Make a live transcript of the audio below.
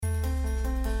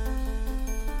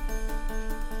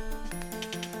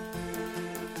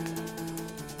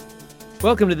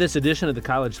Welcome to this edition of the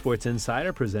College Sports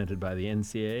Insider presented by the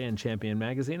NCAA and Champion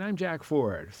Magazine. I'm Jack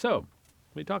Ford. So,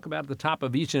 we talk about at the top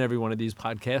of each and every one of these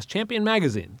podcasts, Champion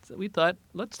Magazine. So we thought,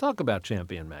 let's talk about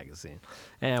Champion Magazine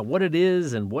and what it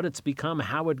is and what it's become,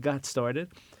 how it got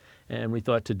started. And we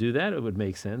thought to do that, it would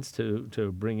make sense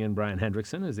to bring in Brian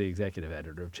Hendrickson, who's the executive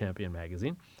editor of Champion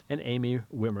Magazine, and Amy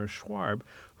Wimmer-Schwab,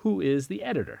 who is the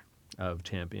editor of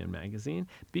Champion Magazine,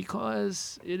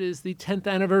 because it is the 10th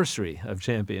anniversary of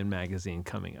Champion Magazine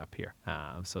coming up here.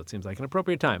 So it seems like an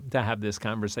appropriate time to have this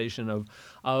conversation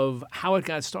of how it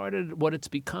got started, what it's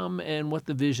become, and what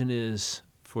the vision is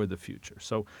for the future.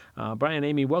 So Brian,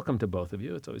 Amy, welcome to both of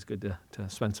you. It's always good to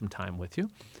spend some time with you.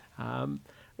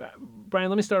 Brian,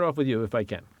 let me start off with you if I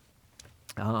can.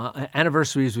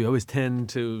 Anniversaries, we always tend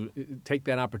to take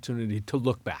that opportunity to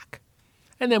look back.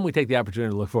 And then we take the opportunity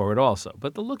to look forward also.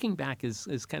 But the looking back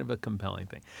is kind of a compelling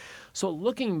thing. So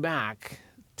looking back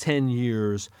 10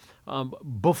 years,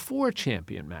 before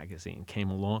Champion Magazine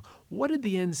came along, what did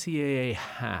the NCAA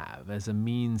have as a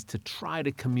means to try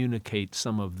to communicate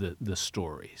some of the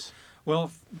stories?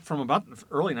 Well, from about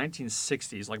early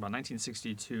 1960s, like about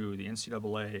 1962, the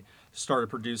NCAA started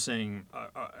producing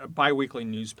a biweekly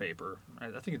newspaper.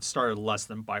 I think it started less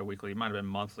than biweekly. It might have been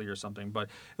monthly or something, but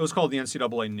it was called the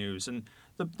NCAA News. And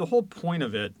the whole point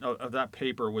of it, of that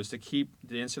paper, was to keep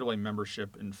the NCAA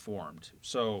membership informed.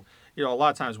 So, a lot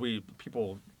of times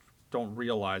people don't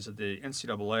realize that the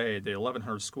NCAA, the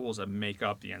 1,100 schools that make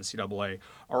up the NCAA,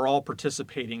 are all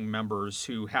participating members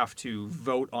who have to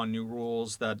vote on new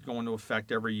rules that go into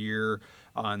effect every year,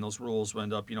 and those rules will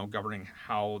end up, governing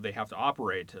how they have to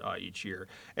operate each year.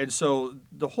 And so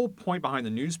the whole point behind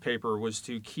the newspaper was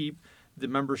to keep the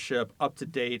membership up to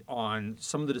date on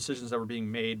some of the decisions that were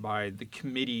being made by the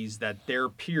committees that their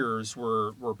peers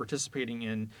were participating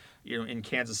in, in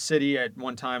Kansas City at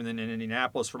one time, and then in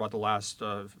Indianapolis for about the last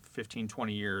 15,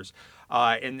 20 years,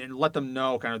 and let them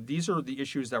know kind of these are the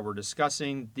issues that we're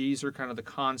discussing. These are kind of the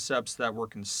concepts that we're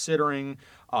considering.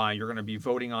 You're going to be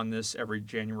voting on this every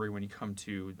January when you come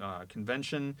to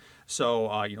convention.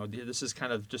 So, this is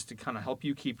kind of just to kind of help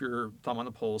you keep your thumb on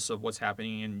the pulse of what's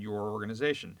happening in your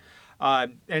organization.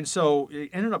 And so it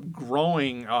ended up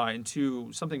growing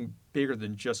into something bigger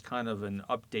than just kind of an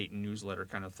update newsletter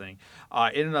kind of thing.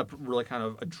 It ended up really kind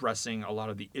of addressing a lot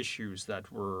of the issues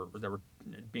that were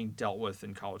being dealt with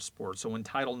in college sports. So when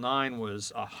Title IX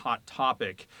was a hot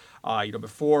topic,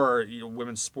 before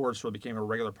women's sports really became a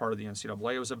regular part of the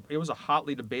NCAA, it was a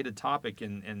hotly debated topic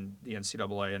in the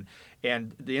NCAA,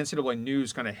 and the NCAA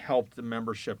News kind of helped the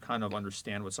membership kind of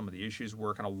understand what some of the issues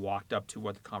were, kind of walked up to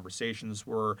what the conversations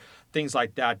were, things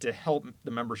like that, to help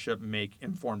the membership make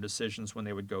informed decisions when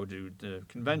they would go to the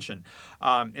convention.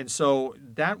 And so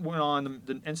that went on.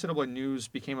 The NCAA News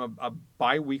became a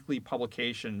biweekly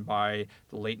publication by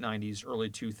the late 90s, early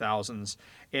 2000s.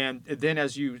 And then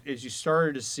as you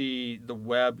started to see the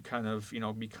web kind of,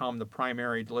 become the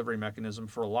primary delivery mechanism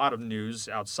for a lot of news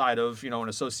outside of, an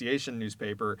association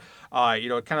newspaper,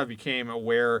 it kind of became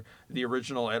aware. The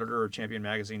original editor of Champion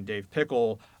Magazine, Dave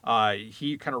Pickle,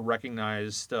 he kind of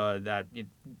recognized that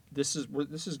this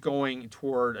is going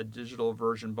toward a digital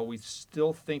version, but we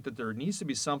still think that there needs to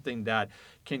be something that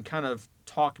can kind of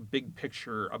talk big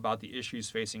picture about the issues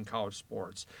facing college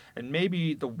sports. And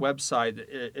maybe the website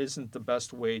isn't the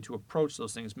best way to approach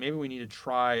those things. Maybe we need to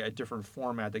try a different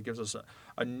format that gives us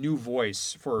a new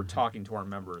voice for talking to our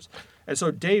members. And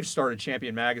so Dave started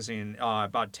Champion Magazine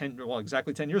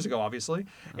exactly 10 years ago, obviously.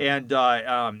 And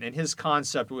his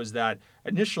concept was that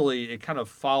initially it kind of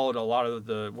followed a lot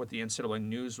of what the NCAA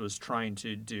News was trying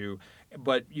to do.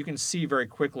 But you can see very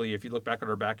quickly, if you look back at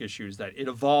our back issues, that it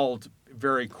evolved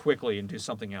very quickly into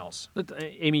something else.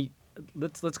 Amy,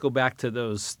 let's go back to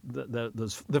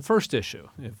the first issue,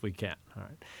 if we can. All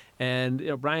right.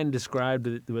 And Brian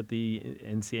described what the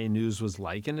NCAA News was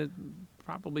like, and it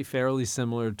probably fairly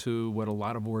similar to what a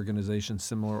lot of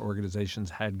similar organizations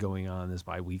had going on, this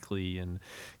biweekly, and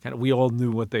kind of we all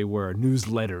knew what they were,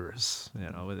 newsletters.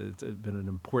 It's been an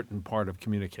important part of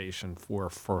communication for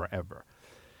forever.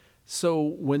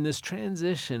 So when this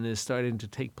transition is starting to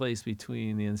take place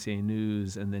between the NCAA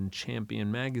News and then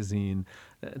Champion Magazine,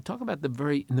 talk about in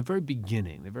the very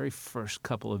beginning, the very first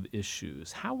couple of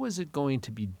issues. How was it going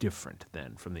to be different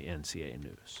then from the NCAA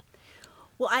News?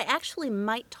 Well, I actually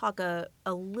might talk a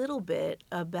little bit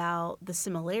about the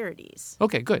similarities.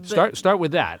 Okay, good. Start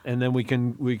with that, and then we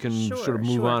can sort of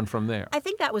move on from there. I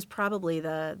think that was probably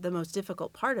the most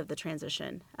difficult part of the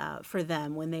transition for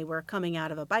them when they were coming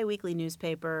out of a biweekly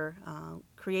newspaper,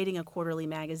 creating a quarterly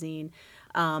magazine.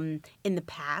 In the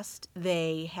past,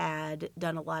 they had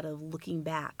done a lot of looking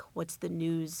back. What's the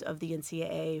news of the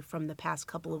NCAA from the past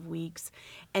couple of weeks?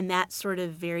 And that sort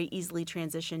of very easily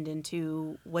transitioned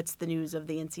into what's the news of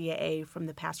the NCAA from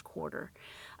the past quarter.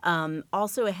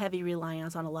 Also, a heavy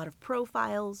reliance on a lot of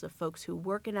profiles of folks who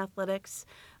work in athletics,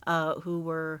 who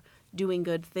were doing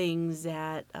good things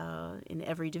in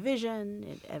every division,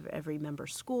 in every member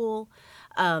school.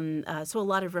 So a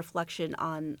lot of reflection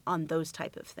on those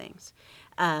type of things.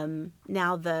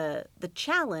 Now the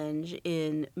challenge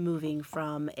in moving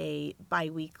from a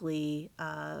biweekly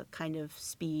kind of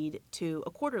speed to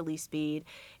a quarterly speed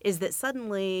is that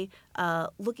suddenly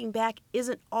looking back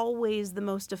isn't always the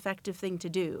most effective thing to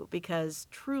do, because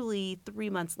truly 3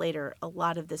 months later, a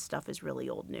lot of this stuff is really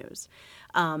old news.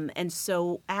 And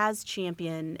so as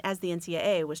the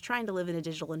NCAA was trying to live in a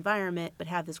digital environment but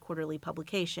have this quarterly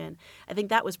publication, I think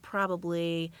that was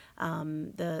probably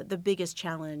the biggest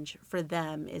challenge for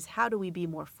them, is how do we be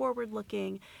more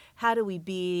forward-looking? How do we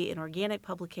be an organic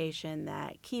publication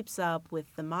that keeps up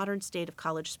with the modern state of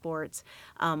college sports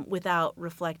without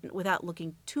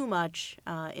looking too much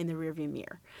in the rearview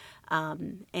mirror?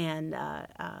 And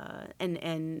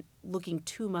looking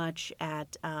too much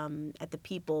at the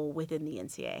people within the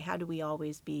NCAA. How do we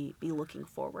always be looking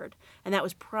forward? And that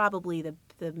was probably the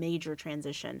major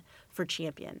transition for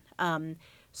Champion.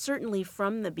 Certainly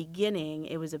from the beginning,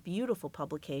 it was a beautiful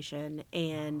publication,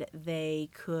 and they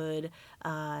could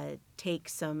take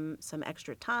some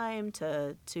extra time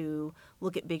to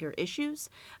look at bigger issues.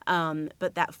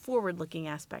 But that forward-looking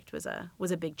aspect was a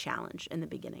big challenge in the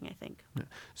beginning, I think. Yeah.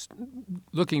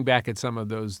 Looking back at some of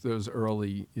those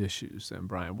early issues, and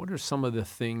Brian, what are some of the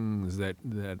things that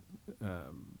the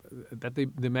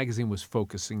magazine was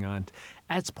focusing on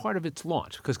as part of its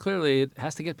launch? Because clearly it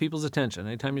has to get people's attention.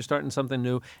 Anytime you're starting something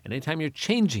new, and anytime you're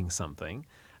changing something,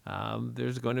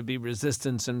 there's going to be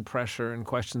resistance and pressure and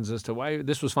questions as to why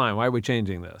this was fine. Why are we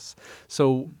changing this?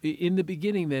 So in the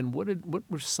beginning, then, what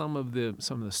were some of the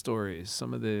stories,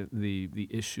 some of the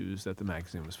issues that the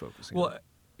magazine was focusing on? Well,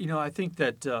 I think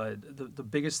that the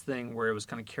biggest thing where it was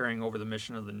kind of carrying over the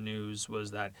mission of the news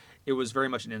was that it was very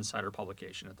much an insider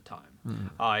publication at the time.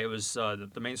 Mm-hmm. It was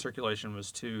the main circulation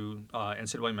was to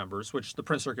NCAA members, which the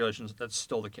print circulation, that's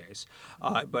still the case.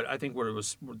 But I think what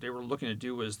they were looking to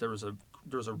do was there was a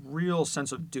real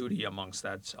sense of duty amongst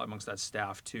that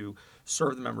staff to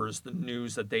serve the members the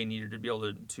news that they needed to be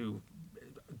able to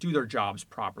do their jobs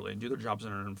properly and do their jobs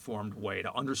in an informed way,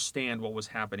 to understand what was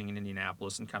happening in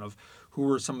Indianapolis and kind of who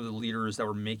were some of the leaders that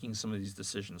were making some of these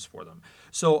decisions for them.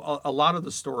 So a lot of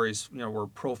the stories, were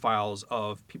profiles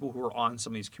of people who were on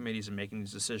some of these committees and making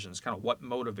these decisions, kind of what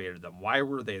motivated them, why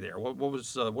were they there,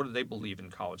 what did they believe in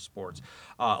college sports.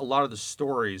 A lot of the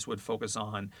stories would focus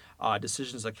on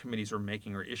decisions that committees were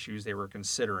making or issues they were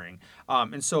considering.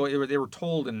 And so they were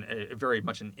told in a very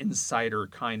much an insider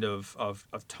kind of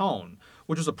tone,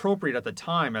 which was appropriate at the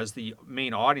time as the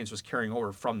main audience was carrying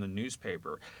over from the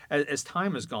newspaper. As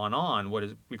time has gone on,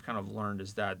 we've kind of learned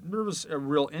is that there was a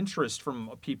real interest from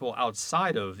people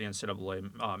outside of the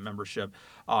NCAA membership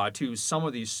to some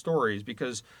of these stories,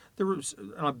 because there was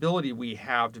an ability we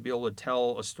have to be able to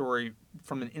tell a story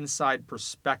from an inside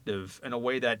perspective in a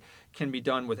way that can be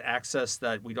done with access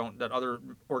that other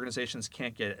organizations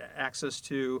can't get access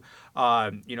to.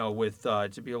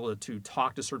 To be able to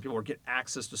talk to certain people or get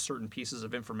access to certain pieces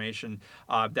of information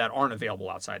that aren't available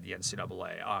outside the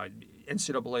NCAA.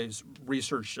 NCAA's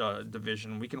research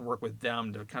division, we can work with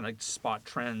them to kind of spot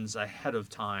trends ahead of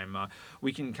time.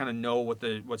 We can kind of know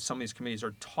what some of these committees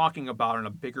are talking about in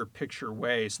a bigger picture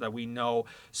way, so that we know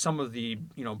some of the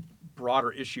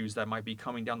broader issues that might be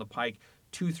coming down the pike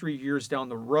 2-3 years down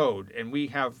the road, and we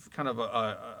have kind of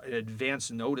an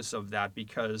advance notice of that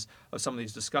because of some of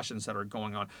these discussions that are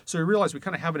going on. So we realize we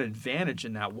kind of have an advantage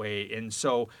in that way, and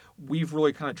so we've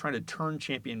really kind of tried to turn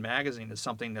Champion Magazine to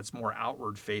something that's more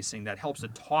outward facing, that helps to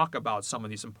talk about some of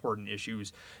these important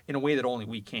issues in a way that only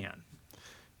we can.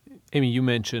 Amy, you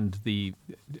mentioned the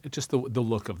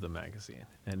look of the magazine,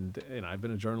 and I've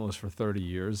been a journalist for 30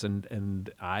 years, and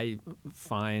I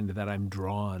find that I'm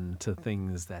drawn to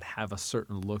things that have a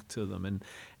certain look to them,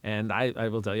 and I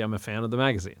will tell you, I'm a fan of the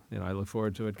magazine. I look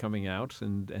forward to it coming out,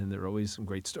 and there are always some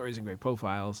great stories and great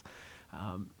profiles.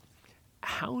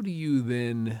 How do you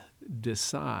then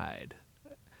decide,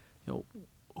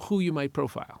 who you might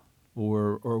profile?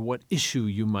 Or what issue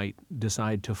you might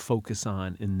decide to focus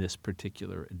on in this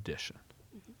particular edition?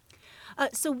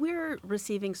 So we're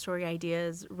receiving story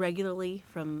ideas regularly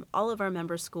from all of our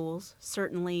member schools.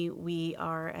 Certainly, we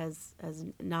are as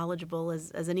knowledgeable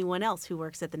as anyone else who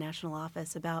works at the national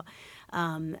office about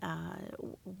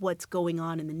what's going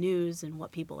on in the news and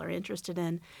what people are interested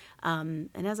in. And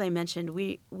as I mentioned,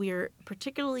 we're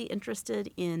particularly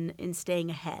interested in staying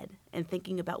ahead and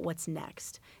thinking about what's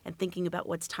next and thinking about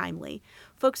what's timely.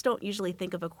 Folks don't usually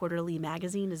think of a quarterly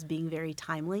magazine as being very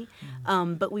timely,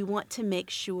 but we want to make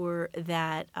sure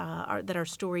that our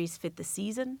stories fit the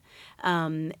season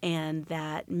and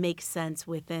that make sense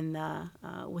within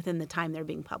the time they're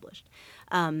being published.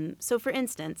 So, for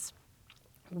instance,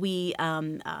 we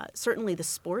certainly the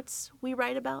sports we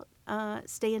write about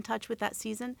stay in touch with that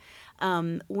season.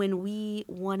 When we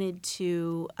wanted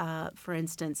to, for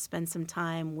instance, spend some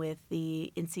time with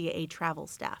the NCAA travel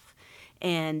staff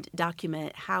and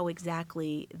document how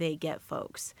exactly they get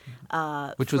folks.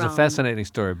 Which was a fascinating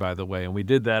story, by the way, and we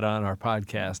did that on our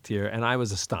podcast here, and I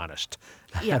was astonished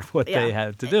at what they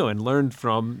had to do and learned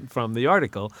from the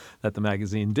article that the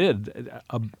magazine did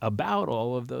about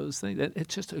all of those things.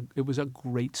 It was a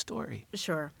great story.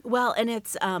 Sure. Well, and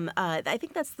it's I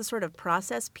think that's the sort of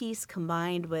process piece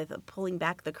combined with pulling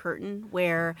back the curtain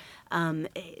where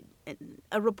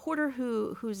a reporter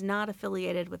who's not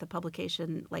affiliated with a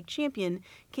publication like Champion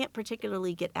can't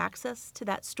particularly get access to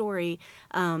that story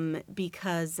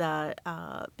because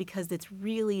it's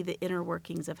really the inner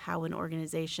workings of how an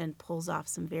organization pulls off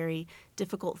some very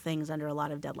difficult things under a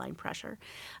lot of deadline pressure.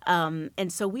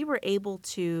 And so we were able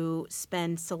to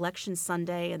spend Selection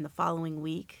Sunday and the following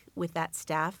week with that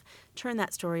staff, turn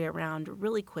that story around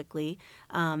really quickly,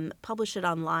 publish it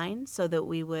online so that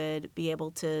we would be able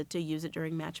to use it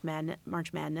during March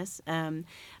Madness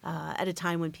at a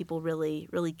time when people really,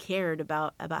 really cared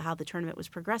about how the tournament was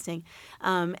progressing.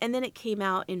 And then it came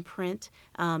out in print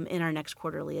in our next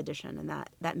quarterly edition, and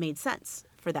that made sense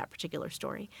for that particular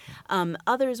story.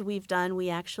 Others we've done, we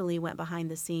actually went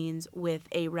behind the scenes with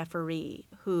a referee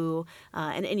who,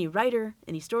 and any writer,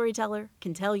 any storyteller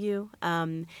can tell you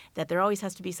that there always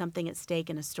has to be something at stake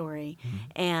in a story.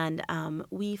 And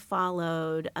we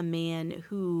followed a man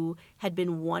who had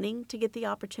been wanting to get the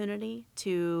opportunity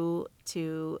to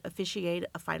officiate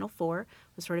a Final Four,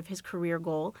 was sort of his career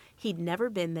goal. He'd never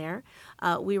been there.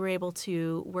 We were able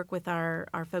to work with our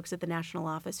folks at the national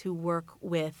office who work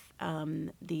with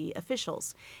the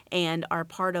officials and are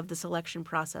part of the selection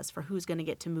process for who's going to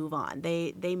get to move on.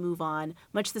 They move on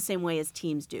much the same way as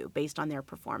teams do based on their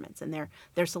performance, and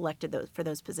they're selected for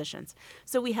those positions.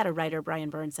 So we had a writer,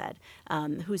 Brian Burnshead,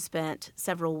 who spent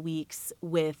several weeks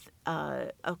with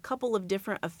a couple of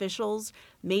different officials,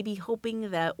 maybe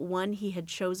hoping that one he had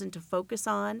chosen to focus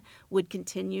on would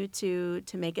continue to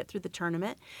make it through the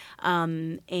tournament.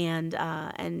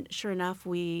 And sure enough,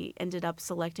 we ended up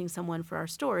selecting someone for our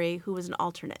story who was an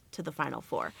alternate to the Final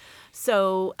Four.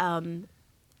 So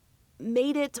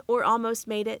made it or almost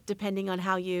made it, depending on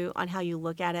how you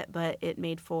look at it, but it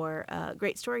made for a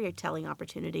great storytelling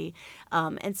opportunity,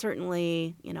 and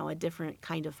certainly a different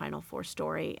kind of Final Four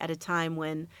story at a time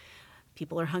when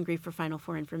people are hungry for Final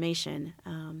Four information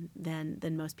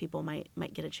than most people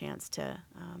might get a chance to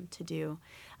do.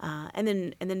 And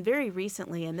then very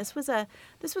recently, and this was a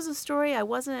story I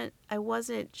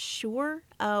wasn't sure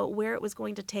where it was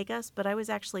going to take us, but I was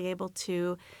actually able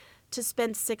to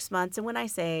spend 6 months. And when I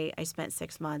say I spent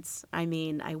 6 months, I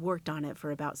mean I worked on it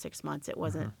for about 6 months. It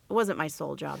wasn't my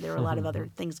sole job. There were a lot of other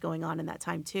things going on in that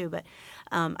time too. But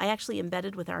I actually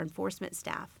embedded with our enforcement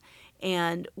staff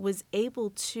and was able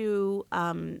to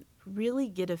really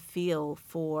get a feel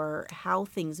for how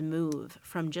things move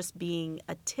from just being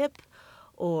a tip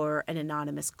or an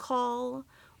anonymous call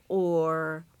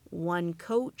or one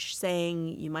coach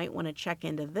saying you might want to check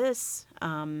into this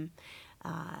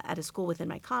at a school within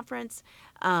my conference,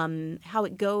 how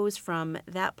it goes from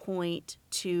that point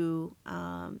to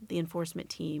the enforcement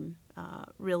team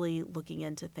really looking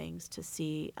into things to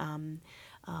see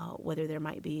whether there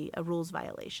might be a rules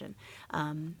violation.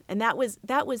 And that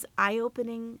was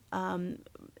eye-opening,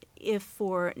 if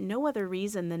for no other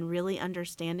reason than really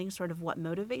understanding sort of what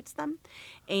motivates them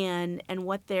and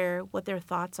what their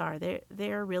thoughts are.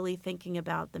 They're really thinking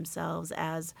about themselves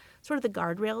as sort of the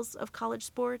guardrails of college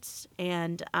sports,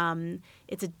 and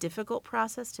it's a difficult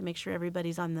process to make sure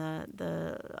everybody's on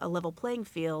a level playing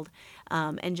field,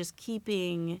 and just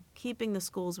keeping the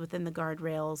schools within the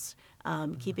guardrails,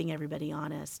 keeping everybody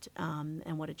honest,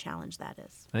 and what a challenge that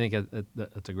is. I think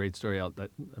that's a great story.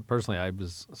 Personally, I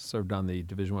was served on the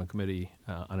Division I committee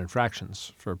on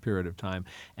infractions for a period of time,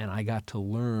 and I got to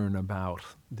learn about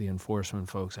the enforcement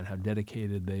folks and how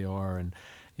dedicated they are, and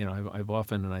I've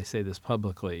often, and I say this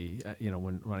publicly,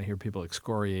 when I hear people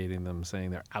excoriating them,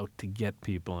 saying they're out to get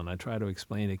people, and I try to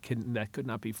explain that could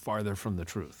not be farther from the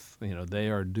truth. They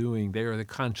are the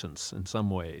conscience in some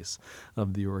ways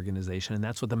of the organization, and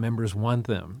that's what the members want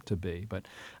them to be. But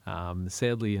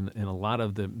sadly, in a lot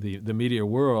of the media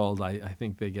world, I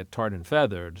think they get tarred and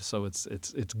feathered. So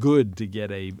it's good to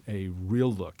get a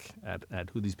real look at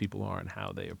who these people are and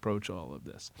how they approach all of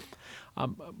this.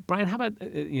 Brian, how about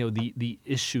the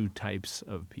issue types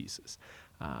of pieces?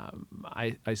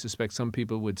 I suspect some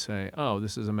people would say, oh,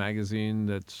 this is a magazine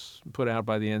that's put out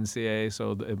by the NCAA,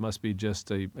 so it must be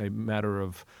just a matter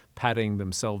of patting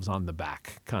themselves on the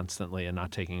back constantly and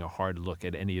not taking a hard look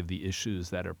at any of the issues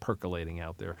that are percolating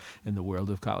out there in the world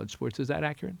of college sports. Is that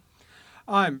accurate?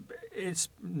 It's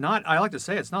not. I like to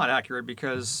say it's not accurate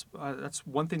because that's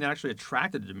one thing that actually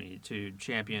attracted me to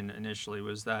Champion initially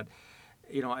was that,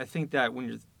 I think that when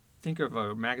you think of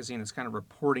a magazine that's kind of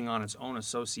reporting on its own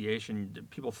association,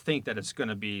 people think that it's going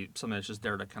to be something that's just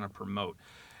there to kind of promote.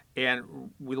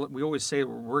 And we always say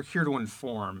we're here to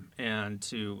inform and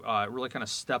to really kind of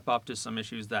step up to some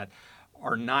issues that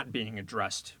are not being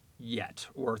addressed yet,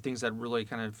 or things that really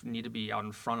kind of need to be out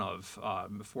in front of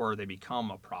before they become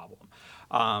a problem.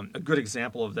 A good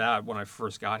example of that when I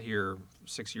first got here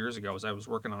 6 years ago was I was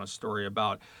working on a story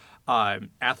about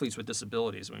athletes with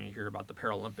disabilities. When you hear about the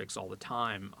Paralympics all the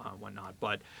time, whatnot.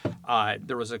 But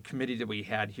there was a committee that we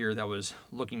had here that was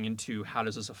looking into how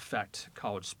does this affect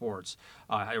college sports.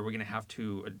 Are we going to have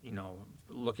to,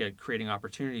 look at creating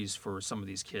opportunities for some of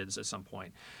these kids at some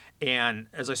point? And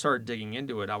as I started digging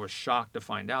into it, I was shocked to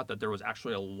find out that there was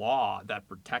actually a law that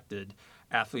protected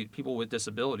people with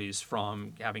disabilities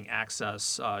from having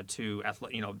access to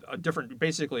a different,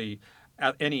 basically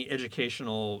any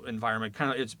educational environment.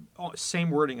 Kind of, it's same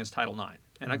wording as Title IX.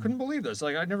 And I couldn't believe this.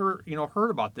 Like I never,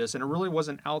 heard about this, and it really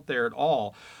wasn't out there at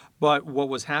all. But what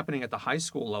was happening at the high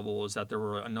school level is that there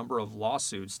were a number of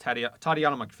lawsuits.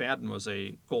 Tatiana McFadden was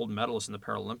a gold medalist in the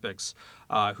Paralympics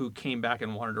who came back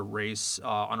and wanted to race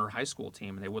on her high school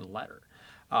team, and they wouldn't let her.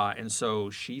 And so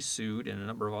she sued, and a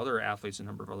number of other athletes in a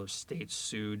number of other states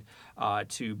sued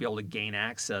to be able to gain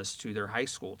access to their high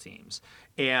school teams.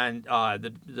 And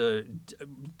the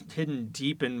hidden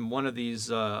deep in one of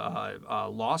these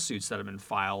lawsuits that have been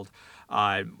filed,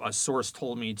 a source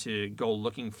told me to go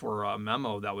looking for a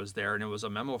memo that was there, and it was a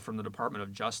memo from the Department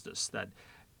of Justice that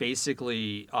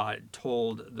basically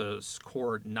told the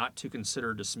court not to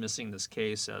consider dismissing this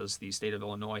case as the state of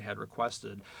Illinois had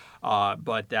requested,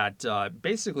 but that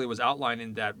basically was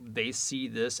outlining that they see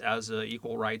this as an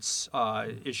equal rights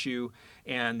issue,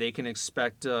 and they can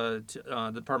expect the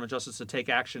Department of Justice to take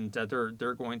action that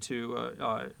they're going to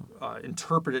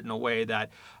interpret it in a way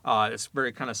that it's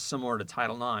very kind of similar to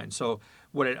Title IX. So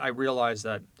I realized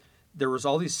that there was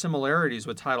all these similarities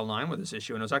with Title IX with this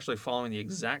issue, and it was actually following the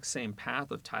exact same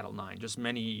path of Title IX. Just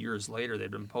many years later,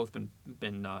 they'd both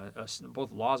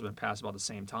laws have been passed about the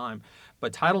same time.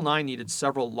 But Title IX needed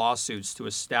several lawsuits to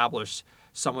establish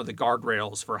some of the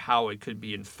guardrails for how it could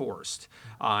be enforced,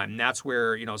 and that's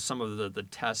where some of the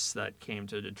tests that came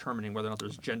to determining whether or not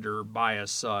there's gender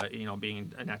bias,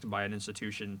 being enacted by an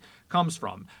institution comes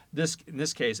from. In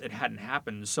this case, it hadn't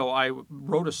happened, so I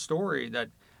wrote a story that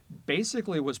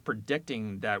basically was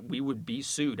predicting that we would be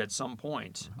sued at some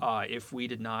point if we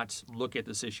did not look at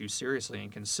this issue seriously and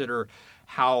consider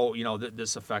how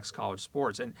this affects college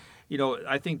sports. And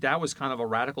I think that was kind of a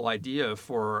radical idea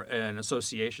for an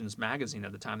association's magazine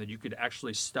at the time, that you could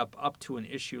actually step up to an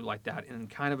issue like that in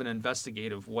kind of an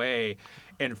investigative way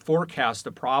and forecast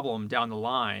a problem down the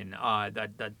line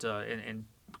and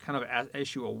kind of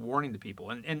issue a warning to people.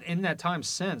 And in that time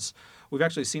since, we've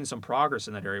actually seen some progress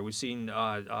in that area. We've seen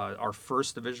our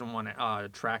first Division I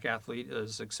track athlete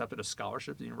is accepted a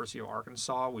scholarship at the University of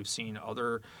Arkansas. We've seen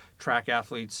other track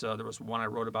athletes. There was one I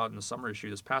wrote about in the summer issue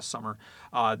this past summer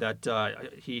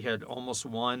that he had almost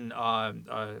won an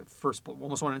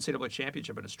NCAA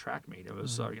championship in his track meet. It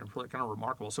was really kind of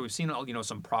remarkable. So we've seen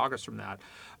some progress from that.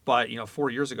 But 4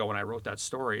 years ago when I wrote that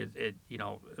story, it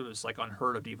was like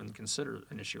unheard of to even consider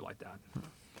an issue like that.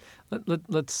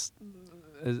 Let's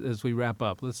as we wrap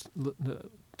up, let's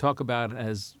talk about,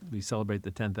 as we celebrate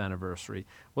the 10th anniversary,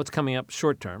 what's coming up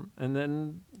short term, and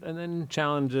then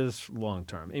challenges long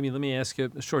term. Amy, let me ask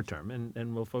you short term,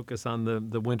 and we'll focus on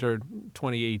the winter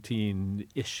 2018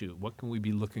 issue. What can we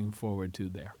be looking forward to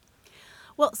there?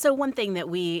 Well, so one thing that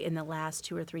we in the last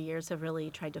 2 or 3 years have really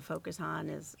tried to focus on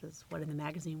is what in the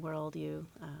magazine world you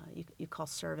call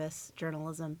service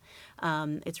journalism.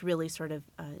 It's really sort of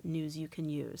news you can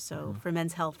use. So for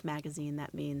Men's Health magazine,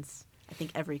 that means I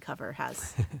think every cover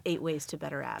has 8 ways to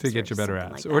better abs. To get or your better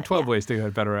something abs, like or that. 12 Yeah. ways to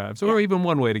get better abs, or even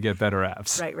one way to get better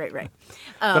abs. Right.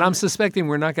 But I'm suspecting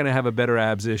we're not going to have a better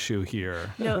abs issue here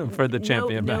for the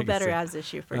Champion no magazine. better abs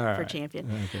issue for All right.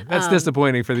 Champion. Okay. That's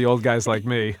disappointing for the old guys like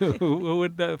me, who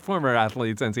would former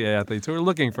athletes, NCAA athletes, who are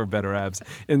looking for better abs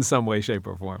in some way, shape,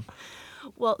 or form.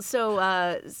 Well,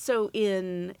 so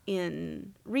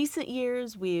in recent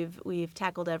years, we've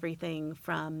tackled everything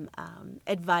from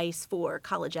advice for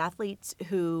college athletes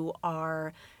who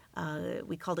are.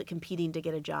 We called it competing to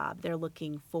get a job. They're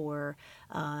looking for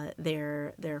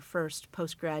their first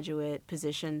postgraduate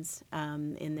positions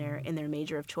in their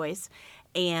major of choice,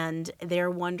 and they're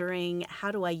wondering,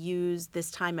 how do I use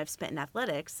this time I've spent in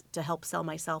athletics to help sell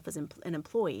myself as an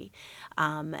employee?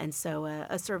 And so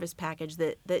a service package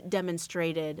that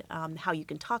demonstrated how you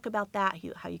can talk about that,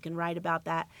 how you can write about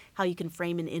that, how you can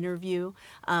frame an interview,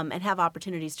 and have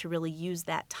opportunities to really use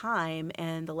that time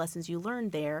and the lessons you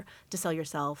learned there to sell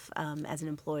yourself as an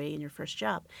employee in your first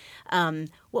job.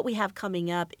 What we have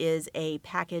coming up is a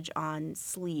package on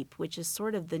sleep, which is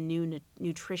sort of the new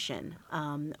nutrition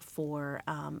for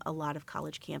a lot of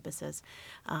college campuses.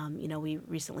 We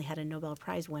recently had a Nobel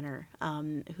Prize winner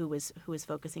who was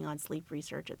focusing on sleep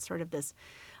research. It's sort of this.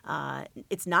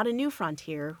 It's not a new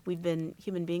frontier.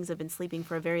 Human beings have been sleeping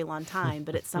for a very long time,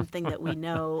 but it's something that we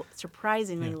know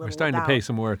surprisingly little about. We're starting to pay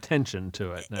some more attention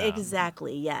to it now.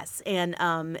 Exactly, yes. And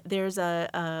there's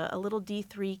a little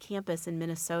D3 campus in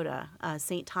Minnesota,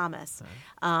 St. Thomas,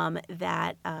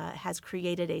 that has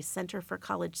created a Center for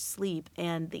College Sleep.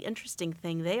 And the interesting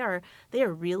thing, they are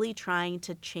really trying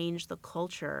to change the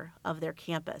culture of their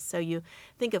campus. So you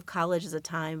think of college as a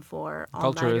time for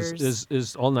all-nighters. Culture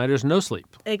is all-nighters, no sleep.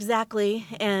 Exactly,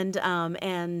 and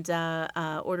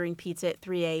ordering pizza at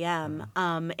 3 a.m.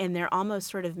 And they're almost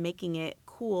sort of making it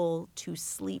cool to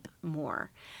sleep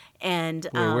more. And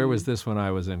where was this when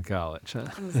I was in college? Huh?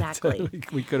 Exactly.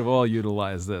 We could have all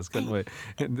utilized this, couldn't we?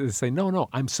 And they say, no,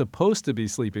 I'm supposed to be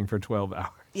sleeping for 12 hours.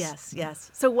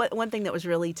 Yes. So one thing that was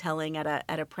really telling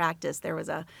at a practice, there was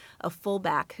a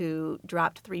fullback who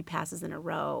dropped 3 passes in a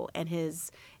row, and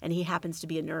he happens to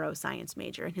be a neuroscience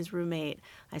major. And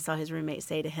I saw his roommate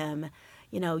say to him,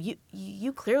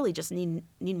 you clearly just need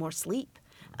more sleep,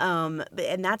 and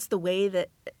that's the way that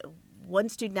one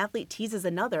student athlete teases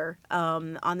another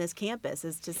on this campus,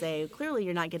 is to say, clearly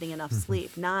you're not getting enough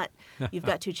sleep. Not you've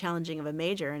got too challenging of a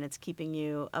major and it's keeping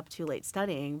you up too late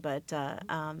studying, but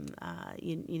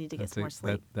you need to get some more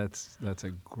sleep. That's a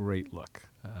great look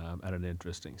at an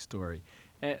interesting story.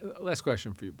 Last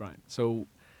question for you, Brian. So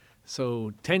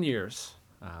 10 years,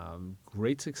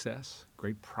 great success,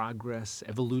 great progress,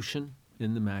 evolution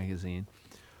in the magazine.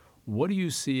 What do you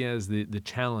see as the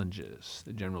challenges,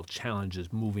 the general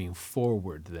challenges moving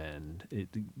forward then,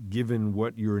 given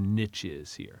what your niche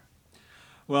is here?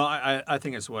 Well, I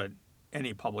think it's what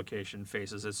any publication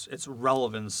faces. It's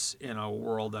relevance in a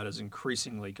world that is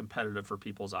increasingly competitive for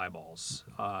people's eyeballs.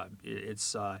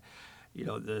 The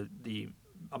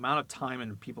amount of time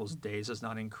in people's days has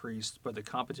not increased, but the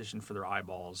competition for their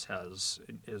eyeballs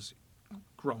is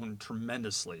grown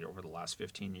tremendously over the last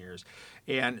 15 years.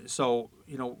 And so,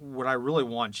 what I really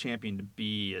want Champion to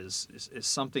be is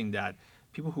something that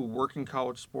people who work in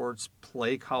college sports,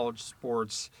 play college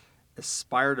sports,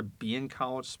 aspire to be in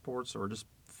college sports, or just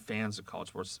fans of college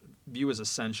sports view as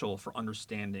essential for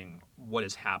understanding what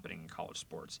is happening in college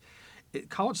sports.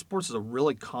 College sports is a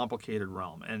really complicated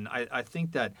realm, and I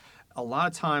think that a lot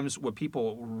of times what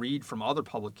people read from other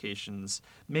publications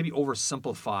maybe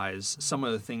oversimplifies some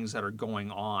of the things that are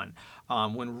going on,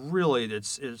 when really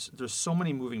there's so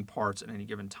many moving parts at any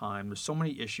given time. There's so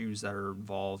many issues that are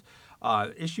involved,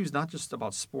 issues not just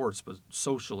about sports, but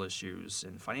social issues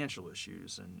and financial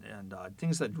issues and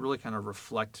things that really kind of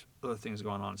reflect other things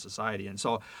going on in society. And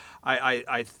so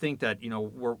I think that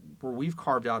where we've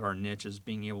carved out our niche is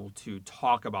being able to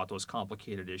talk about those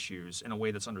complicated issues in a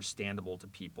way that's understandable to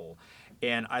people.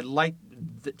 And I'd like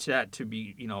that to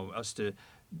be,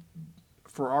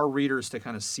 for our readers to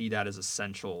kind of see that as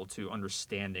essential to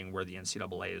understanding where the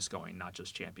NCAA is going, not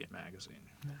just Champion Magazine.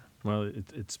 Yeah. Well,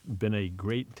 it's been a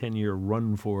great 10-year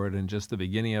run for it, and just the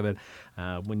beginning of it.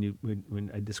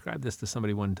 When I described this to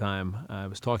somebody one time, I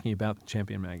was talking about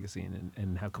Champion Magazine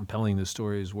and how compelling the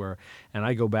stories were. And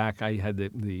I go back, I had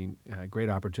the great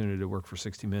opportunity to work for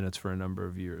 60 Minutes for a number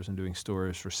of years and doing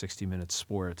stories for 60 Minutes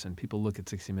Sports. And people look at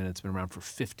 60 Minutes, been around for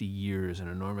 50 years and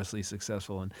enormously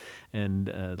successful. And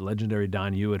the legendary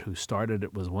Don Hewitt, who started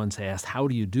it, was once asked, how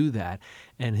do you do that?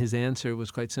 And his answer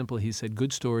was quite simple. He said,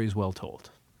 good stories well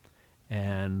told.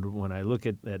 And when I look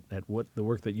at what the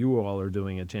work that you all are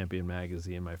doing at Champion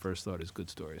Magazine, my first thought is good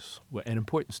stories, and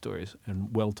important stories,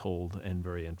 and well told, and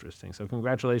very interesting. So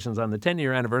congratulations on the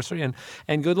 10-year anniversary,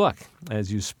 and good luck as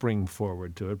you spring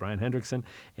forward to it. Brian Hendrickson,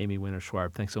 Amy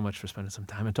Winter-Schwab, thanks so much for spending some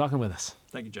time and talking with us.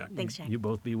 Thank you, Jack. Thanks, Jack. You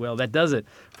both be well. That does it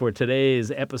for today's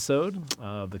episode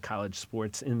of the College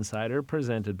Sports Insider,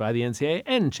 presented by the NCAA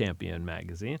and Champion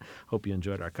Magazine. Hope you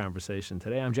enjoyed our conversation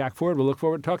today. I'm Jack Ford. We'll look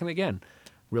forward to talking again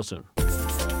real soon.